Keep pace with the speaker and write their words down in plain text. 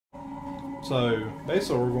So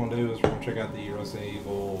basically, what we're going to do is we're going to check out the Resident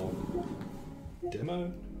Evil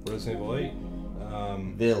demo, Resident Evil 8.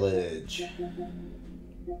 Village.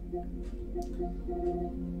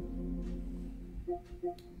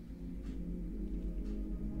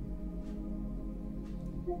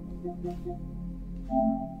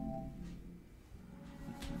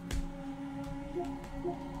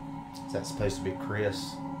 Is that supposed to be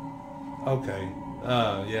Chris? Okay.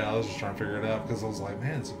 Yeah, I was just trying to figure it out because I was like,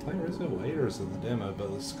 man, is he playing Resident Evil 8 or is it the demo?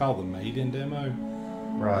 But it's called the Maiden demo.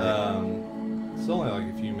 Right. It's only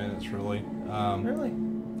like a few minutes, really. Really?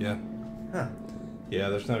 Yeah. Huh. Yeah,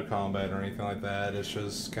 there's no combat or anything like that. It's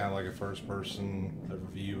just kind of like a first-person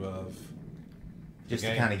overview of Just the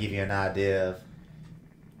to game. kind of give you an idea of,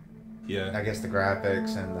 Yeah. I guess, the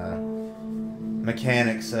graphics and the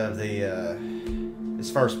mechanics of the, it's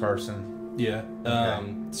first person. Yeah.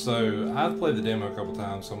 Okay. So I've played the demo a couple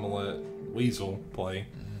times, so I'm gonna let Weasel play.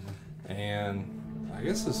 And I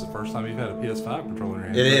guess this is the first time you've had a PS5 controller in your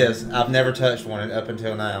hand. It is. I've never touched one up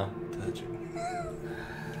until now. Touch it.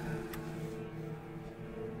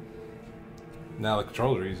 Now the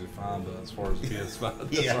controls are easy to find, but as far as the PS5,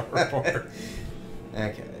 that's Yeah. the hard part.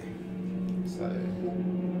 Okay. So,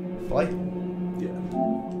 play. Yeah.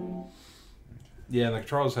 Yeah, and the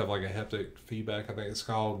controls have like a haptic feedback, I think it's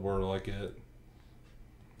called, where like it.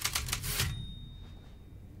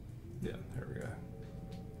 Yeah, there we go.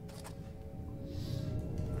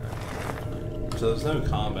 So there's no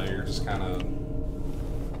combat, you're just kind of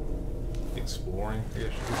exploring, I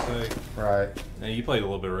guess you could say. Right. Now you played a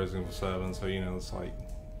little bit of Resident Evil 7, so you know it's like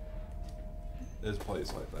this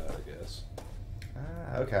plays like that, I guess.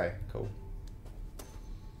 Okay, cool.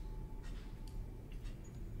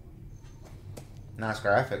 Nice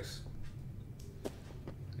graphics.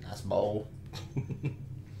 Nice bowl.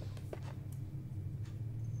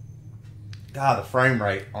 God, the frame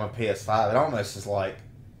rate on a PS5, it almost is like...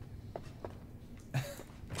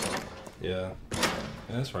 Yeah.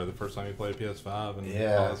 And that's probably the first time you played PS5 and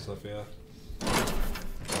Yeah. all that stuff, yeah.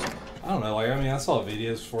 I don't know, like, I mean, I saw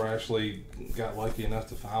videos before I actually got lucky enough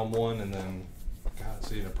to find one, and then, God,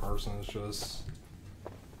 see it in person, it's just,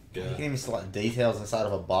 You yeah. can even see like details inside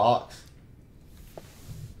of a box.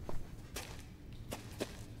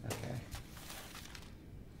 Okay.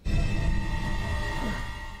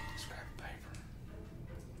 Scrap paper.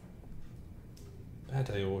 I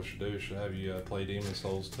tell you what we should do, we should have you play Demon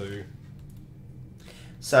Souls 2.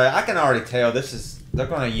 So I can already tell they're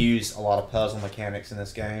going to use a lot of puzzle mechanics in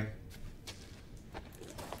this game.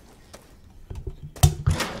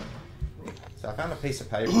 So I found a piece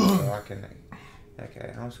of paper so I can.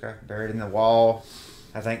 Okay, I'm scrap buried in the wall.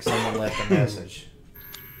 I think someone left a message.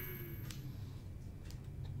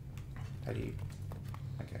 How do you?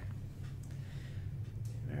 Okay.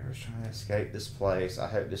 Whoever's trying to escape this place, I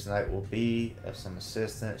hope this night will be of some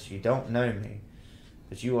assistance. You don't know me,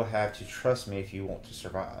 but you will have to trust me if you want to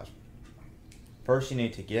survive. First, you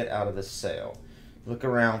need to get out of this cell. Look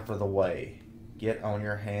around for the way. Get on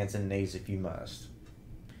your hands and knees if you must.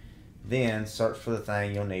 Then, search for the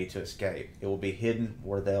thing you'll need to escape. It will be hidden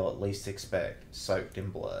where they'll at least expect, soaked in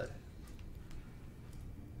blood.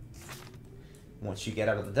 Once you get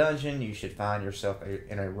out of the dungeon, you should find yourself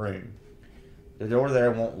in a room. The door there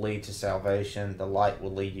won't lead to salvation. The light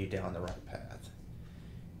will lead you down the right path.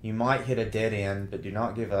 You might hit a dead end, but do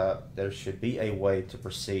not give up. There should be a way to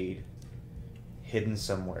proceed, hidden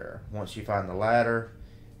somewhere. Once you find the ladder,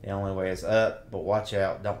 the only way is up, but watch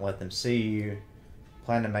out. Don't let them see you.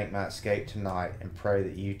 Plan to make my escape tonight and pray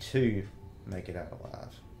that you too make it out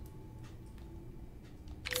alive.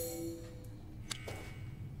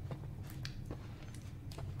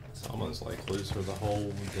 It's almost like clues for the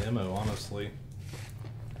whole demo, honestly.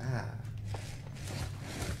 Ah.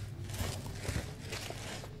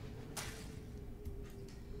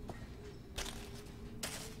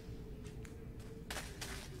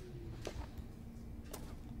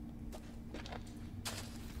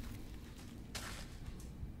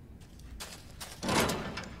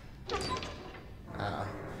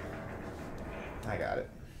 I got it.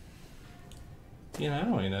 You know, I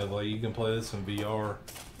don't even know, like, you can play this in VR.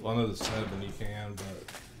 Well, I know the 7 you can, but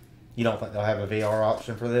You don't think they'll have a VR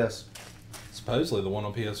option for this? supposedly the one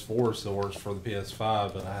on PS4 still works for the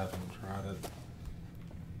PS5, but I haven't tried it.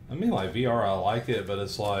 I mean, like, VR, I like it, but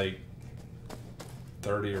it's like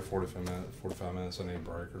 30 or 45 minutes I need a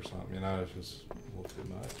break or something, you know, it's just a little too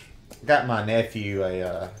much. Got my nephew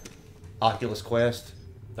a Oculus Quest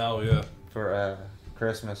Oh, yeah. for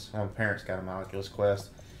Christmas. My parents got him an Oculus Quest.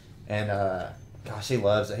 And, gosh, he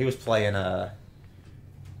loves it. He was playing a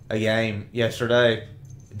game yesterday,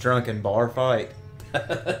 drunken bar fight.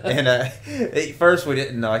 And at first we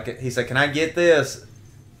didn't like it. He said, "Can I get this?"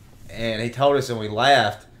 And he told us, and we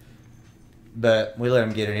laughed. But we let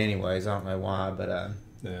him get it anyways. I don't know why, but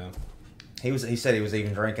yeah. He said he was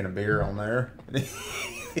even drinking a beer on there.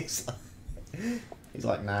 he's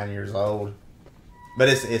like 9 years old. But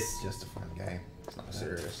it's just a fun game. It's not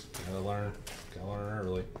serious. Gotta learn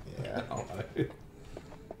early. Yeah.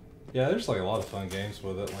 Yeah, there's like a lot of fun games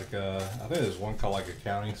with it. Like I think there's one called like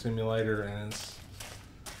Accounting Simulator, and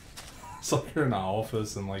it's like you're in the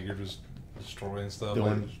office and like you're just destroying stuff,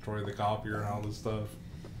 like destroying the copier and all this stuff.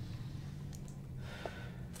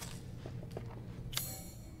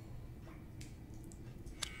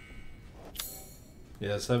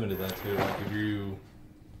 Yeah, 7 did that too. Like if you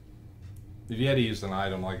had to use an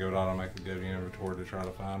item, like it would automatically go to your inventory to try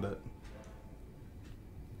to find it.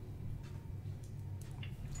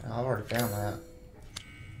 I've already found that.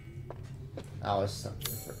 Oh, it's something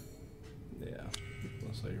different. Yeah.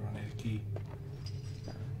 Let's say you need a key.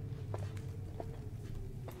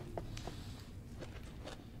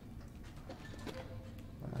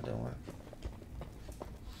 What am I doing?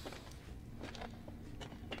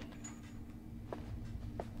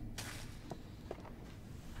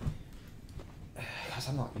 Guys,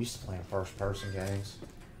 I'm not used to playing first-person games.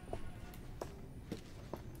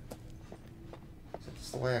 Is this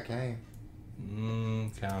the way I came?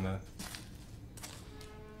 Kinda.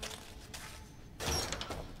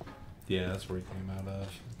 Yeah, that's where he came out of.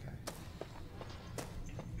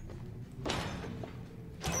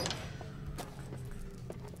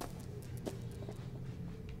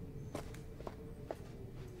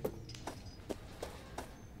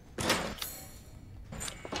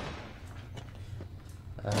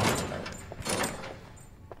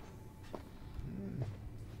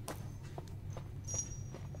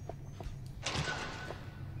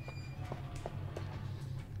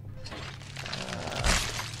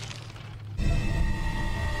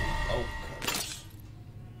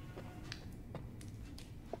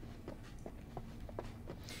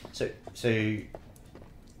 So you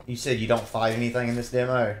said you don't fight anything in this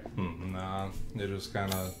demo? Nah, it just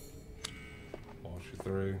kind of walks you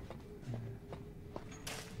through.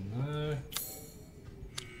 No.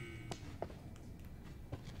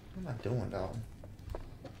 What am I doing, dog?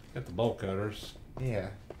 Got the bolt cutters. Yeah.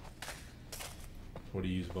 What do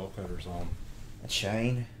you use bolt cutters on? A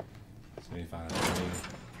chain. So you find a chain.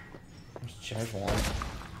 There's one.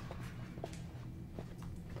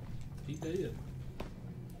 He did.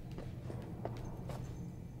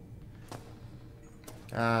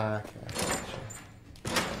 Ah, okay.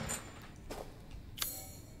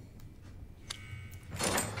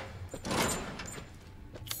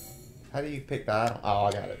 How do you pick the item? Oh,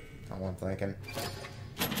 I got it. That's what I'm thinking.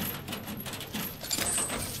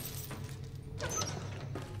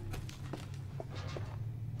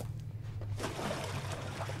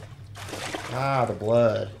 Ah, the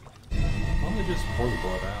blood. Why don't they just pour the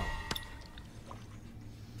blood out?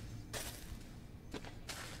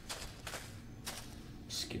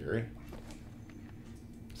 Scary.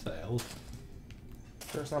 It's an elephant.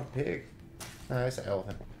 Sure it's not a pig. No, it's an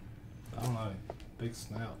elephant. I don't know. Big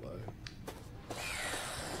snout though.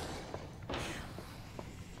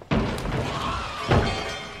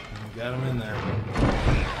 Got him in there.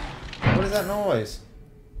 What is that noise?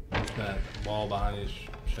 That wall behind you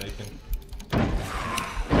shaking.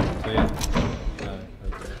 See it? No,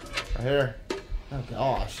 right there. Right here. Oh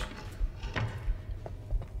gosh.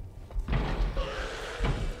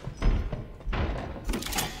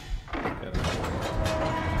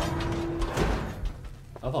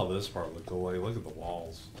 I thought this part looked cool. Like, look at the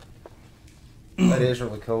walls. That is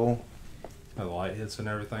really cool. The light hits and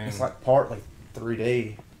everything. It's like partly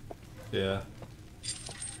 3D. Yeah.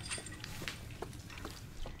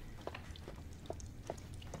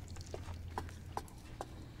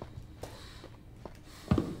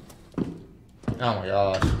 Oh my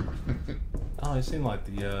gosh. Oh, it seemed like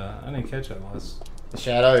the, I didn't catch that last. The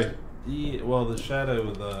shadow. Yeah, well, the shadow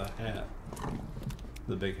with the hat.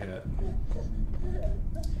 The big hat.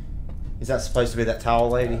 Is that supposed to be that tall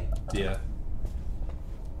lady? Yeah.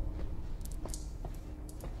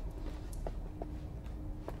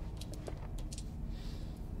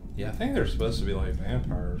 Yeah, I think they're supposed to be like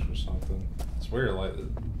vampires or something. It's weird, like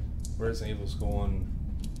Resident Evil's going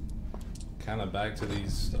kind of back to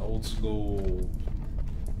these old school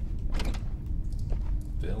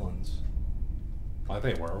villains. I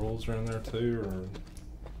think werewolves are in there too, or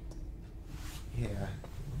Yeah.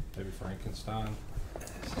 maybe Frankenstein.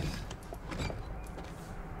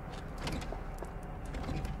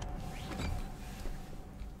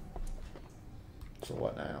 So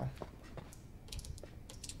what now?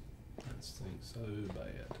 Let's think. So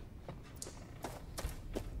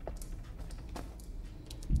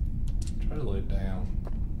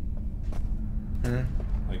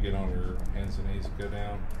get on your hands and knees and go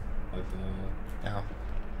down, like the. Yeah.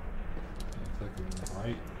 Click on the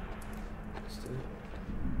right. Let's do it.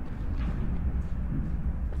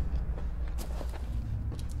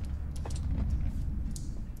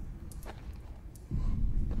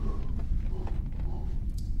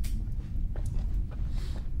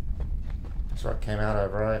 That's where it came out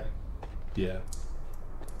of, right? Yeah.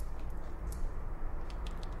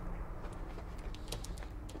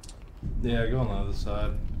 Yeah, go on the other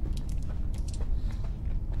side.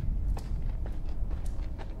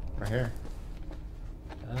 Right here.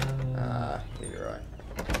 You're right.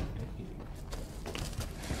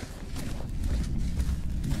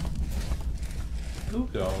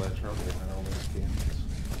 Look at all that trouble and all those cans.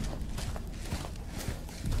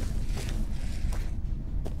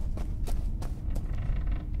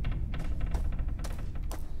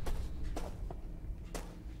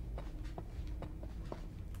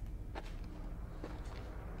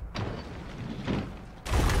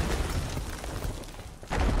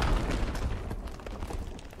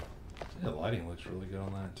 The lighting looks really good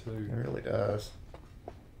on that too. It really does.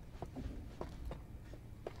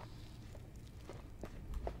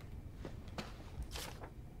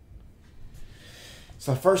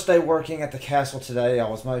 So first day working at the castle today, I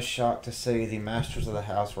was most shocked to see the masters of the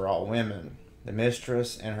house were all women. The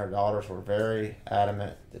mistress and her daughters were very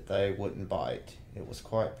adamant that they wouldn't bite. It was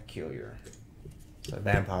quite peculiar. So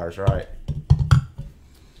vampires, right?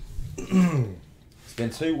 It's been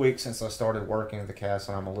 2 weeks since I started working at the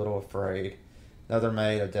castle, and I'm a little afraid. Another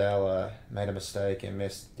maid, Adela, made a mistake, and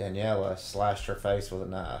Miss Daniela slashed her face with a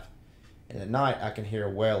knife. And at night, I can hear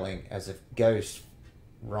wailing as if ghosts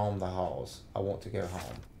roam the halls. I want to go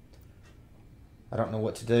home. I don't know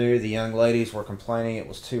what to do. The young ladies were complaining it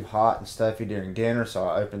was too hot and stuffy during dinner, so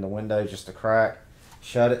I opened the window just a crack.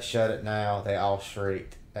 Shut it now, they all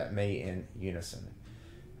shrieked at me in unison.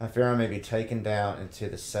 I fear I may be taken down into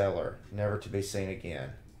the cellar, never to be seen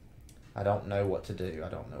again. I don't know what to do. I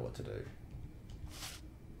don't know what to do.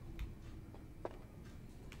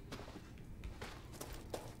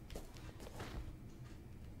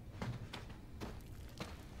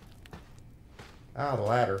 Ah, the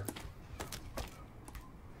ladder.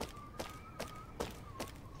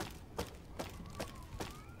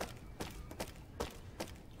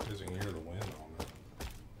 Because you can hear the wind on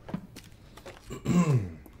it.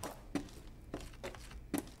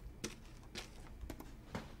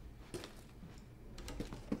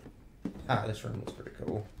 Ah, this room looks pretty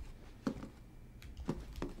cool.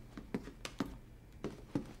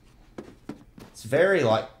 It's very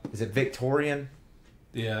like, is it Victorian?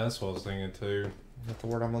 Yeah, that's what I was thinking too. Is that the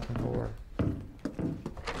word I'm looking for?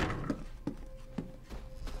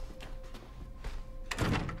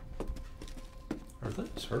 Are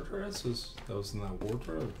those her dresses that was in that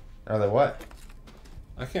wardrobe? Are they what?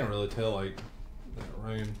 I can't really tell, like, that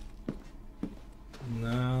room.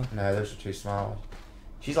 No. No, those are too small.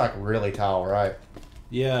 She's like really tall, right?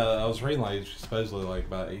 Yeah, I was reading, like, she's supposedly, like,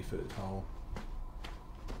 about 8 foot tall.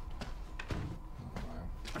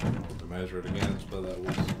 I don't know what to measure it against, but that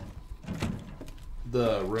was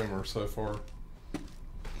the rumor so far.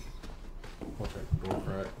 Watch out the door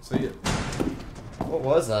crack. See it? What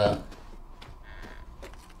was that?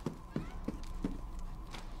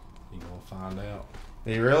 You gonna find out.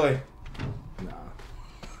 Do you really? Nah.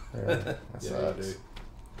 Yeah, that Yeah, sucks.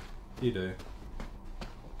 you do. You do.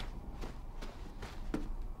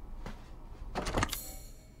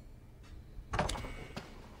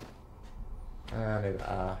 I knew the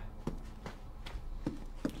eye.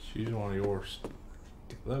 She's one of yours.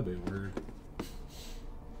 That'd be weird.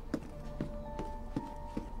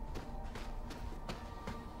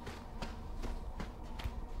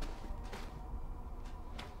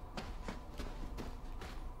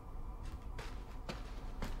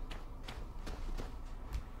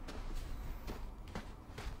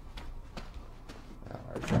 I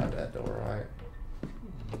already tried that door, right?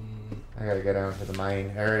 I gotta go down to the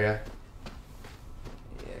main area.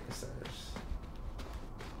 Yeah, because there's...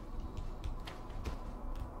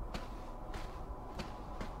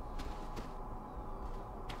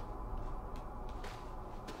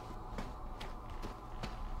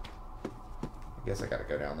 I guess I gotta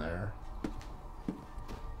go down there.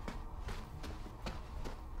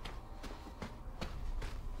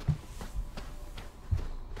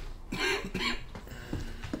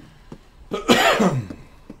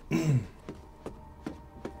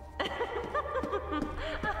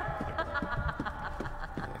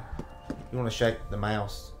 You want to shake the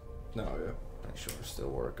mouse? No, yeah. Make sure it's still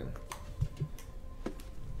working.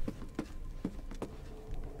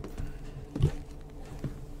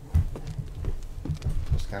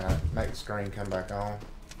 Just kind of make the screen come back on.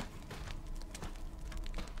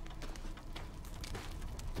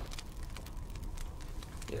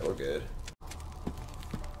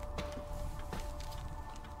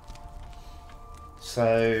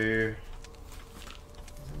 So.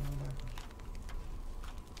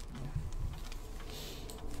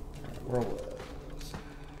 Where was?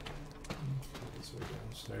 So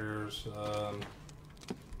downstairs.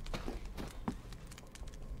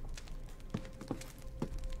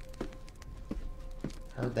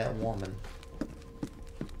 Heard that woman.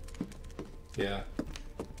 Yeah.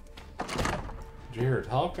 Did you hear her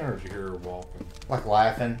talking or did you hear her walking? Like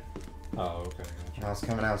laughing. Oh, okay. When I was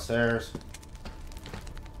coming downstairs.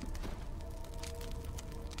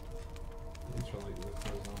 These are like this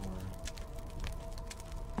goes somewhere.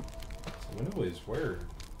 So window is weird.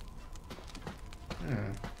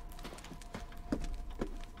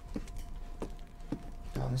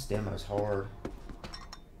 God, this demo's hard.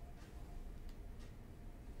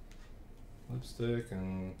 Lipstick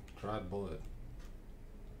and dried blood.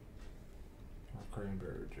 Or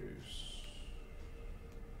cranberry juice.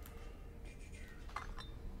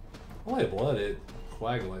 Well, like blood, it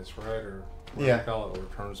coagulates, right? Or what do you call it? Or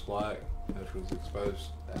turns black after it's exposed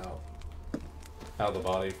out of the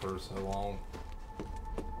body for so long.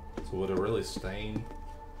 So would it really stain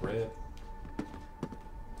red?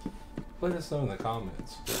 Let us know in the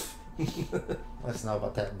comments. Let's know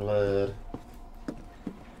about that blood.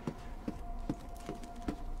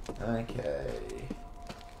 Okay.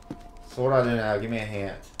 So what do I do now? Give me a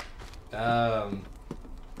hint. There's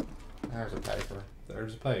a paper.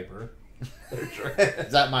 There's a paper. There's your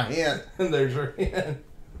Is that my hint? There's your hint.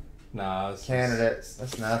 Nah, it's Candidates.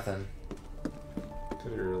 That's nothing. to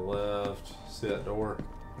your left. See that door?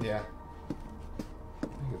 Yeah. I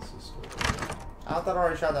think it's this door. I thought I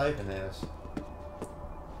already tried to open this.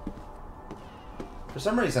 For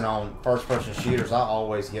some reason on first-person shooters, I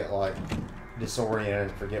always get like disoriented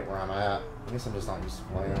and forget where I'm at. I guess I'm just not used to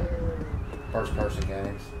playing first-person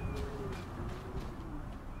games.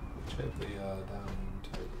 Check the dining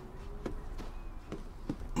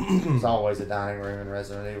table. There's always a dining room in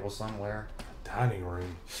Resident Evil somewhere. Dining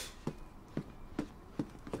room.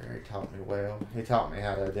 He taught me well. He taught me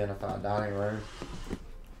how to identify a dining room.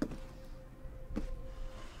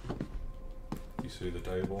 You see the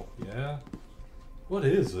table? Yeah. What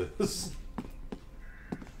is this?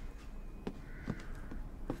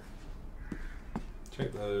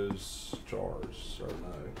 Check those jars, or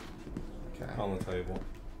no, Okay. on the table.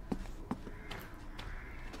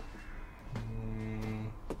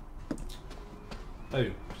 Oh,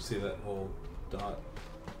 you see that little dot?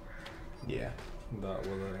 Yeah. Dot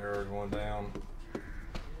with an arrow going down.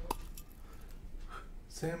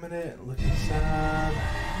 Examine it, look inside.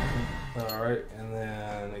 Alright, and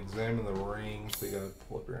then examine the ring. So you gotta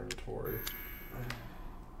pull up your inventory.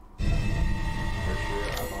 There's your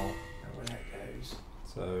eyeball. Where that goes.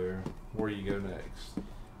 So, where you go next?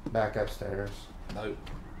 Back upstairs. Nope.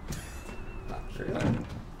 Not sure. Really?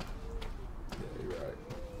 Yeah, you're right.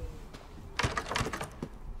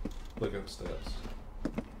 Look up steps.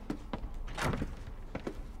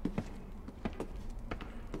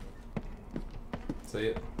 See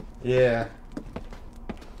it? Yeah.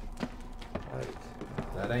 Like,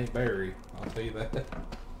 that ain't Barry. I'll tell you that.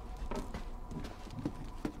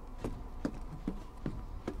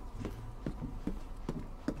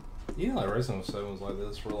 You know, like Resident Evil 7 was like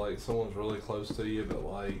this, where like someone's really close to you, but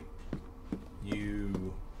like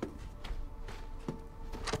you,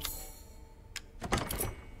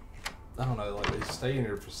 I don't know, like they stay in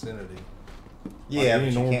your vicinity. Yeah, like,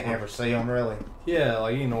 but you can't ever see them really. Yeah,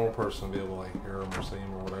 like any normal person would be able to like hear them or see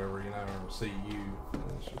them or whatever, you know, or see you. And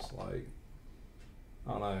it's just like,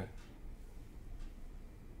 I don't know.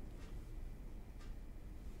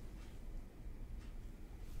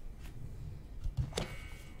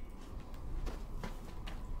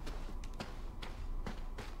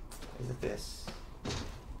 Is it this?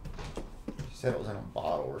 She said it was in a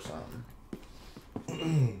bottle or something.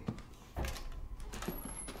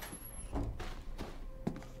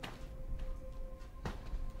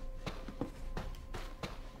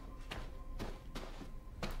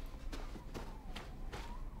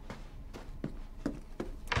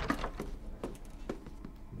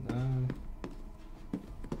 No.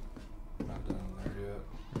 Not down there yet.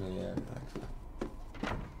 Yeah, I think so.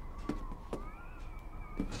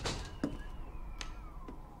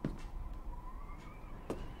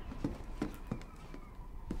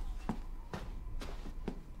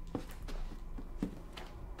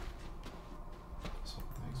 So I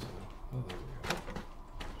think so. Oh, there we go.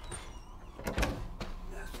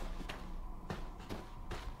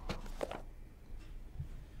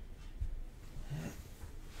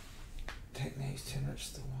 Techniques to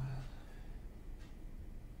enrich the wild.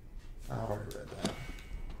 I already read that.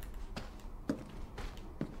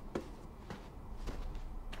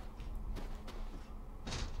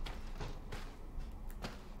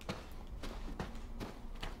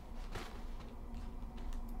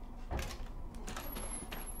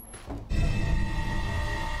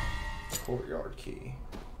 courtyard key.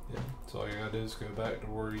 Yeah. So all you gotta do is go back to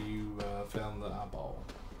where you found the eyeball.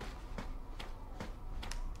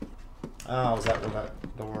 Oh, is that where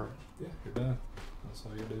that door? Yeah, you're done. That's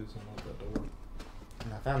all you do is unlock that door.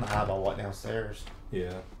 And I found the eyeball what downstairs.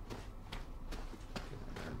 Yeah. Can't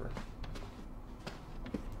remember.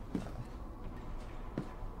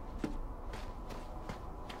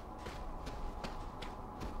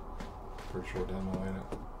 Pretty short demo, ain't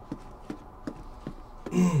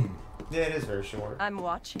it? Yeah, it is very short. I'm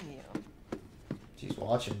watching you. She's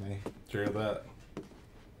watching me. Did you hear that?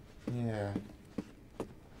 Yeah.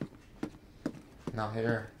 Not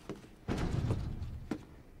here.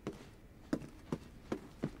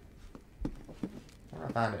 Where do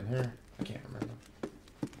I find it in here? I can't remember.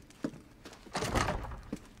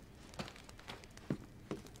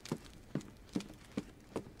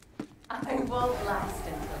 I won't last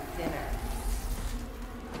until dinner.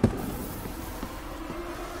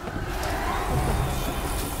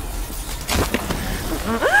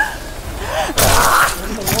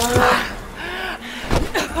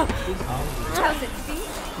 How's it feel?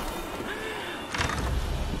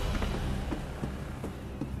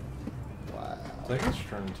 Wow. I think it's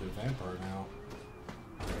turned into a vampire now.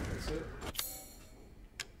 That's it.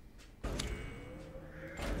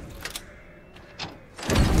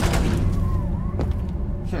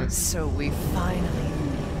 So we finally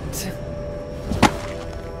meet.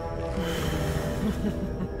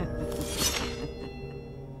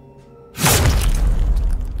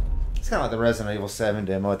 It's kind of like the Resident Evil 7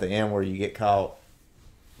 demo at the end where you get caught.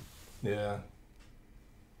 Yeah.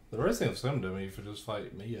 The Resident Evil 7 demo, you could just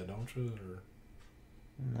fight Mia, don't you? Or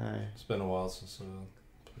No. it's been a while since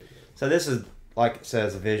played it. So this is, like it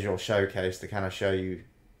says, a visual showcase to kind of show you.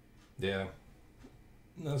 Yeah.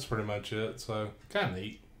 That's pretty much it. So, kind of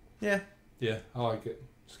neat. Yeah. Yeah, I like it.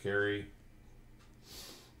 Scary.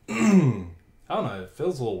 I don't know. It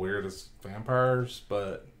feels a little weird as vampires,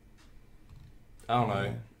 but I don't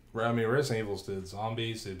know. I mean, Resident Evils did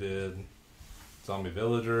zombies. They did zombie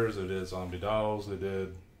villagers. They did zombie dolls. They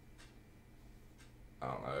did. I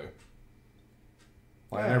don't know.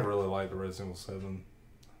 Like, I never really liked the Resident Evil 7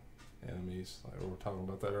 enemies. Like, we were talking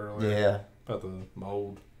about that earlier. Yeah. About the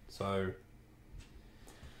mold. So,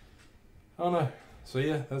 I don't know. So,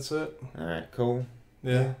 yeah, that's it. All right, cool.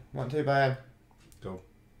 Yeah. Wasn't too bad. Go.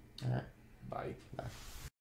 All right. Bye. Bye.